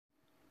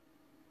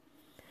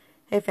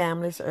Hey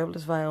family, it's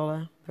Herbalist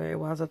Viola. Very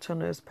Wise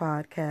Alternatives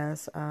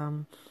podcast.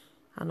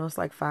 I know it's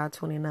like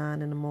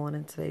 5:29 in the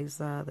morning. Today's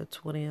the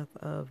 20th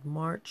of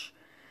March.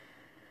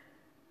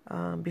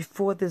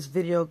 Before this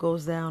video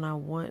goes down, I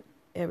want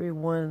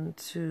everyone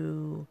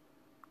to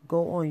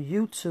go on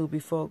YouTube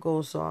before it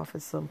goes off.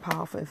 It's some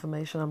powerful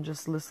information. I'm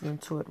just listening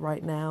to it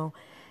right now.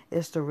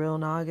 It's the Real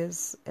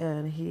Nagas,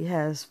 and he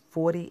has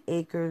 40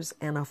 acres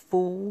and a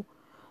fool.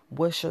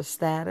 What's your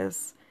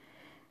status?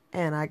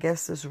 And I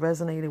guess this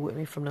resonated with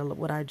me from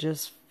what I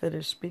just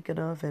finished speaking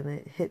of, and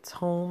it hits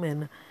home.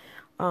 And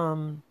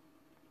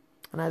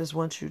I just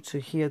want you to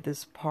hear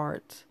this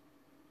part.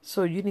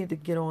 So you need to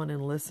get on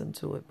and listen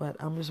to it.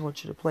 But I just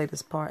want you to play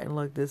this part. And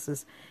look, this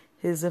is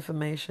his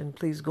information.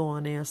 Please go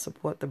on there,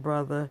 support the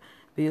brother,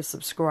 be a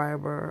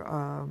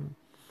subscriber.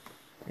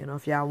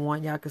 If y'all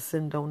want, y'all can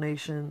send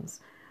donations.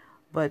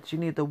 But you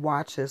need to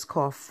watch this,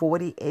 called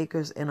 40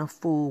 Acres and a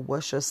Fool.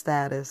 What's your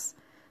status?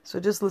 So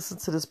just listen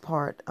to this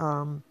part.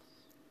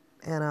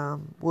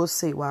 And we'll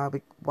see why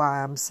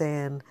I'm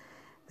saying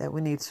that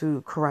we need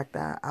to correct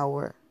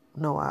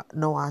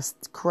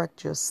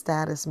correct your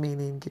status,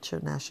 meaning get your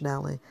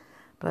nationality.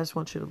 But I just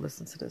want you to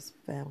listen to this,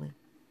 family.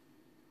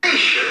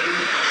 Nation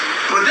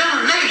within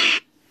a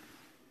nation.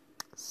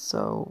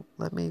 So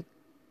let me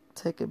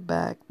take it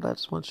back, but I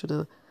just want you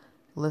to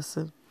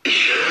listen. Within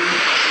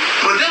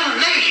a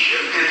nation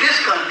in this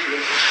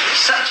country,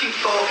 searching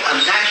for a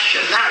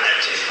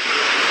nationality.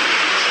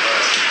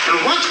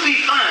 And once we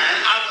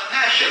find our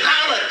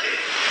nationality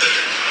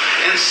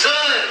and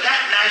serve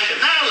that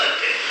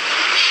nationality,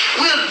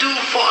 we'll do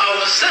for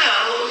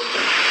ourselves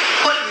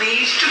what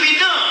needs to be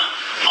done.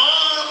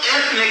 All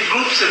ethnic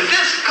groups in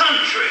this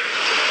country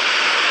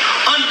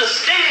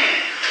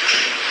understand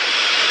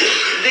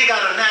they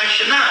got a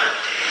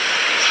nationality.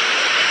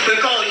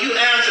 Because you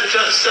answer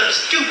to such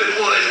stupid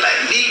words like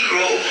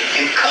Negro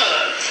and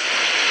colored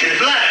and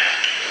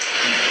black.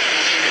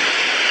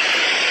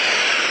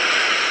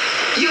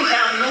 You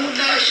have no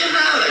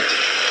nationality.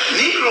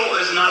 Negro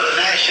is not a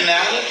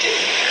nationality.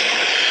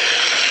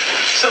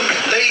 Some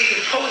lazy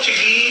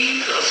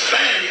Portuguese or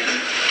Spaniard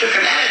took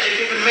an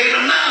adjective and made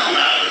a noun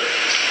out of it.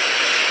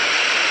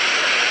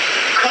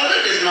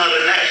 Colored is not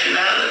a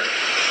nationality.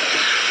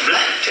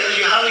 Black tells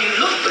you how you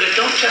look, but it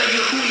don't tell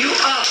you who you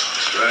are.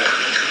 Right.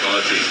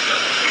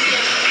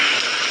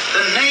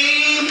 The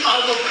name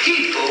of a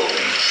people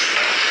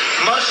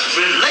must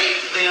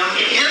relate them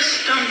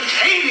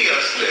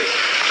instantaneously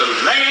to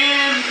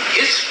land,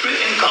 history,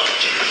 and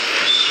culture.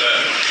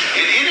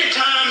 And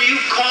anytime you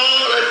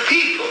call a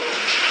people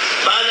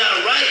by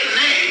their right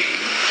name,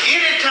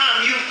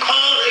 anytime you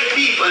call a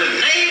people,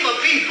 name a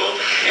people,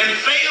 and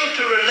fail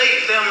to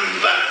relate them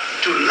back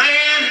to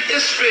land,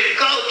 history, and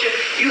culture,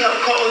 you have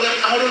called them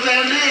out of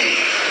their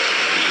name.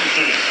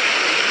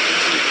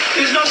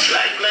 There's no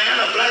slack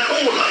land or black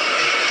hole.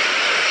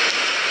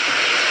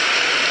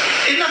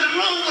 There's nothing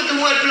wrong with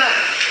the word black.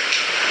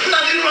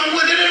 Nothing wrong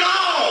with it at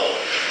all.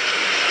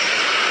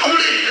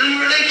 Only it doesn't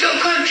relate to a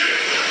country.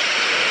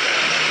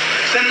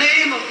 The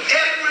name of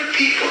every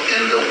people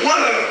in the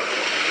world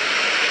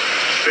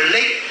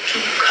relate to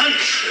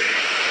country.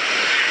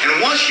 And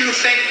once you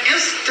think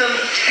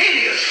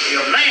instantaneously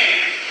of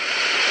land,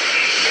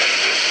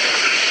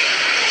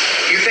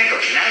 you think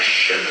of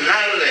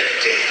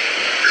nationality.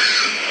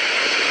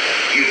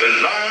 You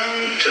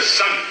belong to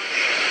something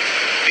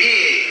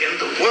big in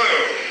the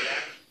world.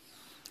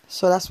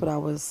 So that's what I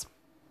was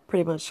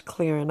pretty much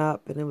clearing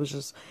up, and it was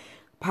just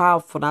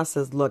powerful. And I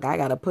says, look, I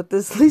got to put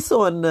this at least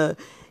on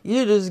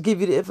just give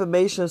you the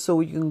information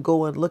so you can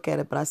go and look at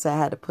it. But I said I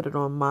had to put it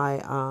on my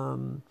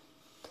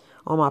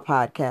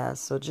podcast.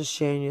 So just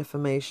sharing your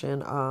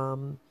information.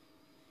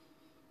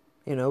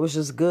 It was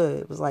just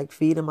good. It was like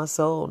feeding my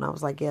soul. And I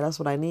was like, yeah, that's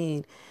what I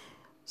need.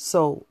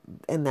 So,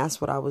 and that's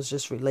what I was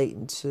just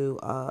relating to,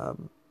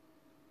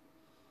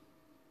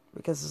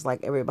 because it's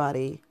like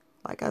everybody,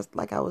 like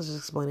I was just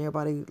explaining,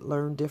 everybody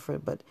learn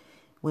different, but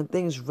when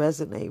things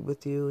resonate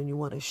with you and you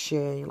want to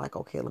share, and you're like,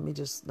 okay, let me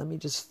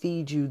just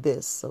feed you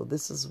this. So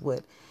this is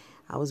what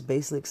I was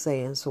basically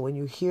saying. So when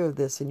you hear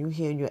this and you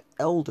hear your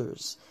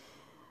elders,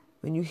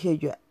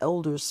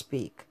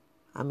 speak,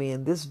 I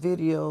mean, this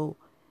video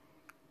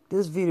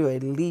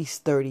at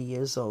least 30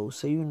 years old.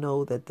 So you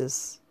know that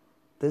this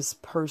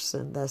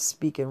person that's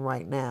speaking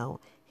right now,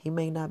 he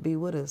may not be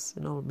with us,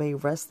 may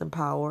rest in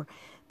power.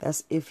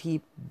 That's if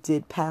he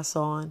did pass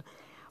on.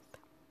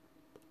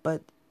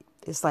 But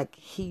it's like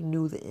he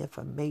knew the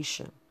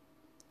information.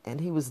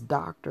 And he was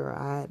doctor.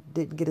 I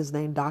didn't get his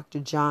name, Dr.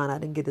 John. I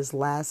didn't get his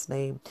last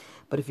name.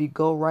 But if you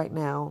go right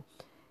now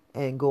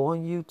and go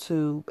on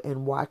YouTube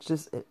and watch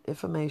this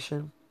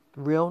information,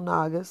 Real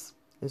Nagas,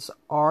 it's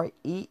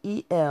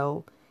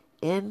REELNAGAS.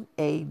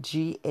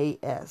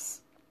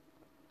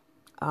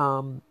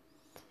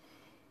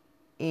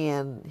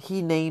 And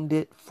he named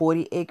it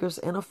 40 Acres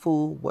and a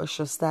Fool. What's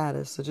your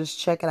status? So just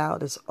check it out.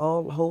 There's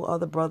whole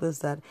other brothers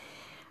that,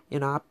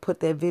 I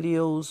put their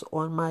videos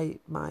on my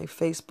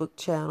Facebook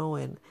channel,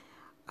 and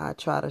I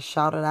try to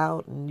shout it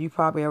out. And you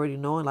probably already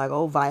know it, like,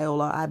 oh,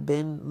 Viola, I've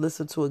been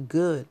listening to it.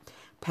 Good.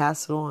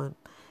 pass it on.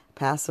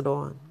 Pass it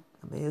on.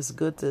 I mean, it's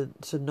good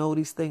to know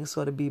these things,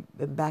 sort of be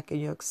back in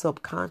your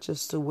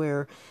subconscious to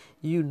where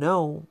you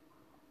know,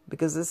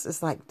 because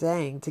it's like,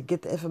 dang, to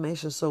get the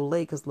information so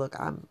late. Because look,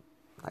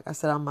 like I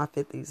said, I'm in my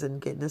 50s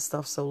and getting this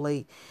stuff so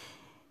late.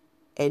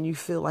 And you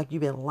feel like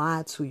you've been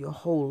lied to your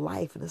whole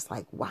life. And it's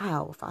like,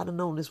 wow, if I'd have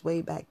known this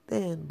way back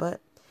then.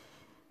 But,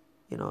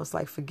 it's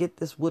like, forget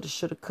this woulda,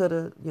 shoulda,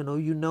 coulda. You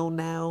know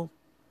now.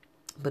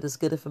 But it's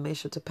good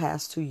information to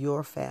pass to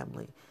your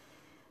family.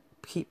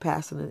 Keep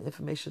passing the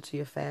information to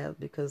your family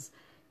because,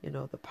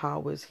 the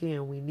power is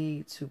here. And we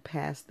need to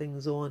pass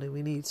things on. And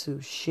we need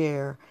to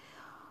share.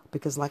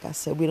 Because like I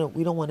said, we don't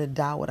want to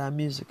die with our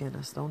music in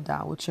us. Don't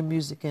die with your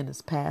music in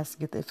us. Pass,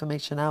 get the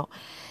information out.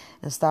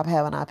 And stop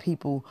having our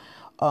people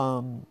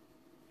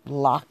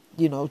locked,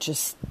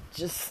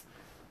 just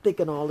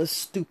thinking all this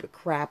stupid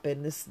crap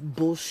and this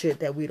bullshit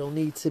that we don't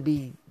need to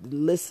be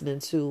listening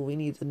to. We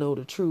need to know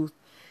the truth.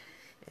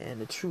 And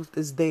the truth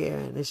is there.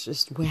 And it's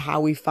just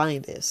how we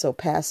find it. So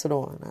pass it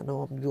on. I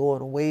know I'm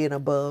going way and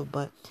above,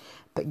 but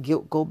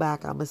go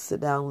back. I'm going to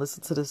sit down and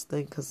listen to this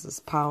thing because it's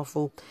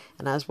powerful.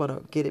 And I just want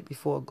to get it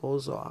before it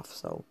goes off.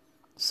 So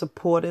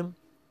support him.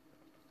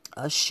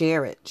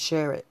 Share it.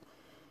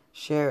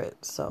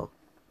 So,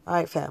 all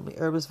right, family.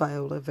 Herbalist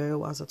Viola, Very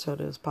Wise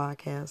Alternatives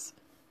Podcast.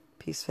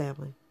 Peace,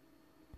 family.